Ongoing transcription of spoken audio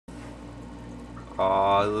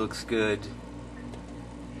Oh, it looks good.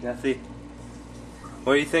 Jesse,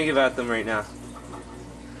 what do you think about them right now?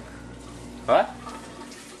 What?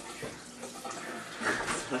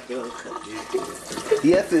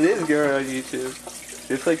 Yes, it is going on YouTube.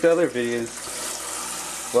 Just like the other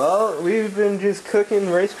videos. Well, we've been just cooking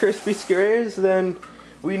Rice Krispie Squares, then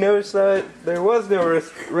we noticed that there was no Rice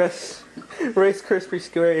Krispie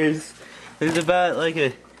Squares. There's about like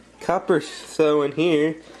a cup or so in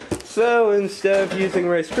here. So instead of using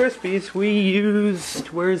Rice Krispies, we used,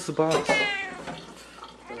 where's the box?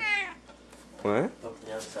 What?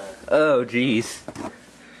 Oh, jeez.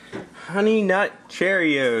 Honey Nut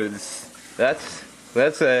Cheerios.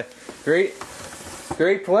 That's a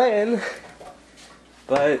great plan.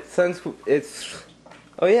 But since it's,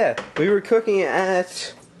 oh yeah, we were cooking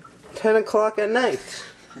at 10 o'clock at night,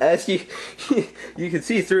 as you can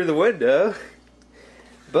see through the window.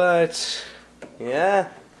 But yeah,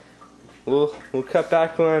 we'll cut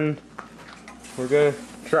back when we're gonna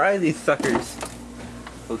try these suckers.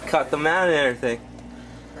 We'll cut them out and everything.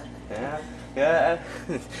 Yeah,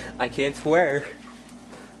 I can't swear.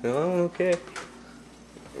 No, okay.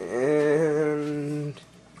 And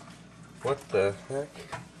what the heck?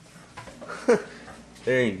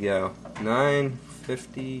 There you go.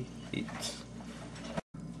 9:58.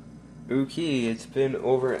 Okay, it's been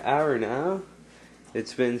over an hour now.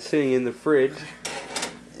 It's been sitting in the fridge,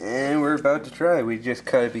 and we're about to try. We just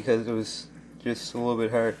cut it because it was just a little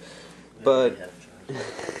bit hard, but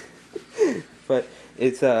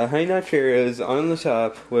it's Honey Nut Cheerios on the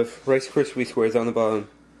top with Rice Krispie Squares on the bottom.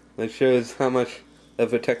 That shows how much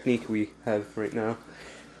of a technique we have right now.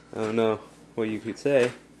 I don't know what you could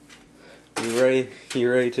say. You ready? You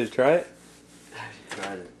ready to try it? I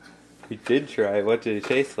tried it. You did try it. What did it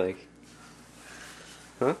taste like?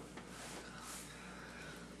 Huh?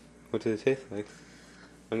 What did it taste like?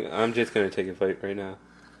 I'm just gonna take a bite right now.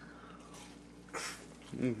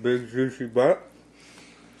 Big juicy bite.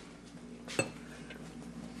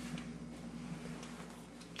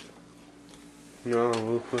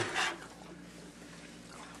 No.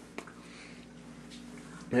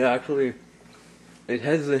 Yeah, actually, it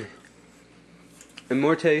has a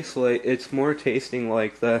more taste like, it's more tasting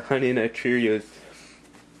like the Honey Nut Cheerios.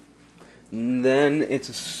 Then it's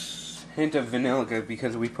a hint of vanilla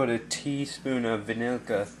because we put a teaspoon of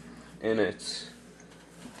vanilla in it.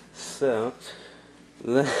 So,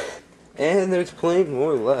 and there's plenty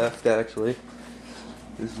more left actually.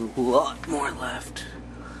 There's a lot more left.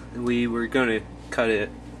 We were gonna cut it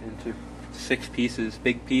into 6 pieces,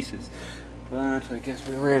 big pieces. But I guess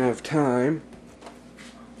we ran out of time.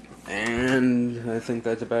 And I think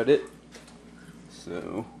that's about it.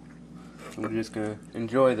 So, I'm just gonna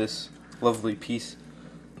enjoy this lovely piece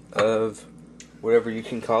of whatever you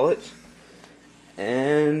can call it.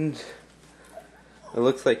 And it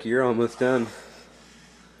looks like you're almost done.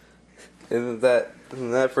 Isn't that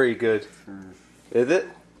pretty good? Is it?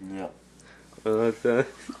 Yeah. Well,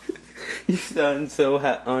 you sound so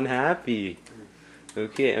unhappy.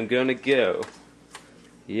 Okay, I'm gonna go.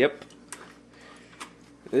 Yep.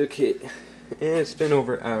 Okay, and it's been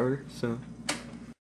over an hour, so